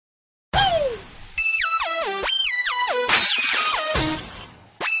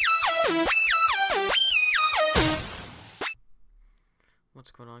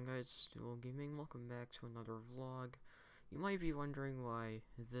going on, guys? It's Dual Gaming. Welcome back to another vlog. You might be wondering why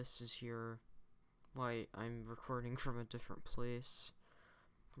this is here, why I'm recording from a different place.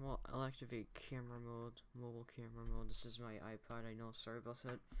 Well, I'll activate camera mode, mobile camera mode. This is my iPod, I know, sorry about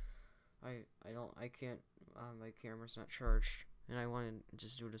that. I can't, my camera's not charged, and I want to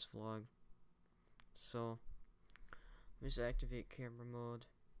just do this vlog. So, let me just activate camera mode.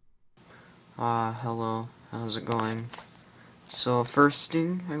 Hello, how's it going? So first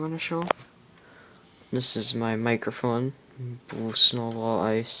thing I want to show, this is my microphone, Blue Snowball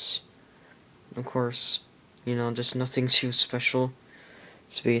Ice. Of course, you know, just nothing too special.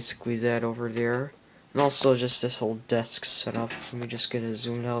 It's basically that over there. And also just this whole desk setup. Let me just get a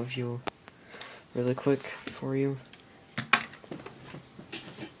zoomed out view really quick for you.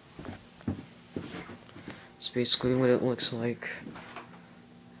 It's basically what it looks like.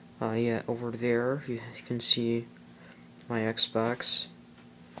 Yeah, over there you can see my Xbox.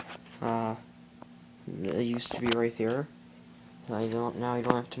 It used to be right there. Now I don't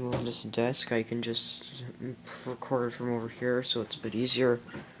have to move this desk. I can just record from over here, so it's a bit easier.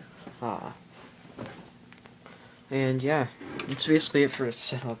 And yeah, that's basically it for the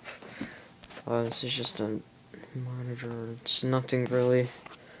setup. This is just a monitor. It's nothing really.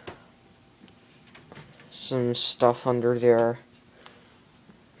 Some stuff under there,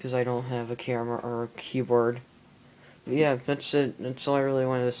 because I don't have a camera or a keyboard. But yeah, that's it. That's all I really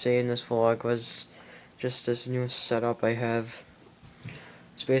wanted to say in this vlog, was just this new setup I have.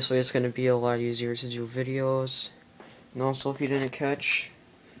 It's basically it's going to be a lot easier to do videos. And also, if you didn't catch,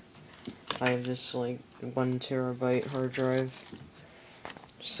 I have this like 1 terabyte hard drive.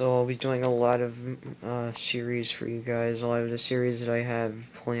 So I'll be doing a lot of series for you guys. A lot of the series that I have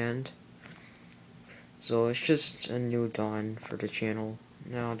planned. So it's just a new dawn for the channel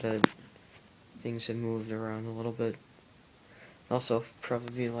now that things have moved around a little bit. Also,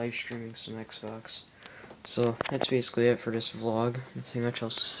 probably be live streaming some Xbox. So that's basically it for this vlog. Nothing much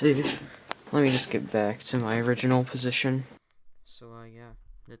else to say. Let me just get back to my original position. So yeah,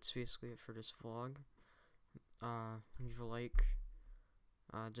 that's basically it for this vlog. Leave a like.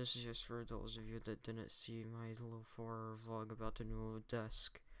 This is just for those of you that didn't see my little 4 vlog about the new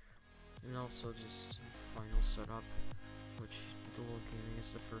desk. And also just final setup, which Dual Gaming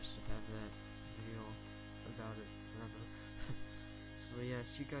is the first to have that video about it, whatever. So yeah,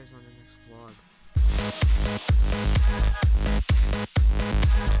 see you guys on the next vlog.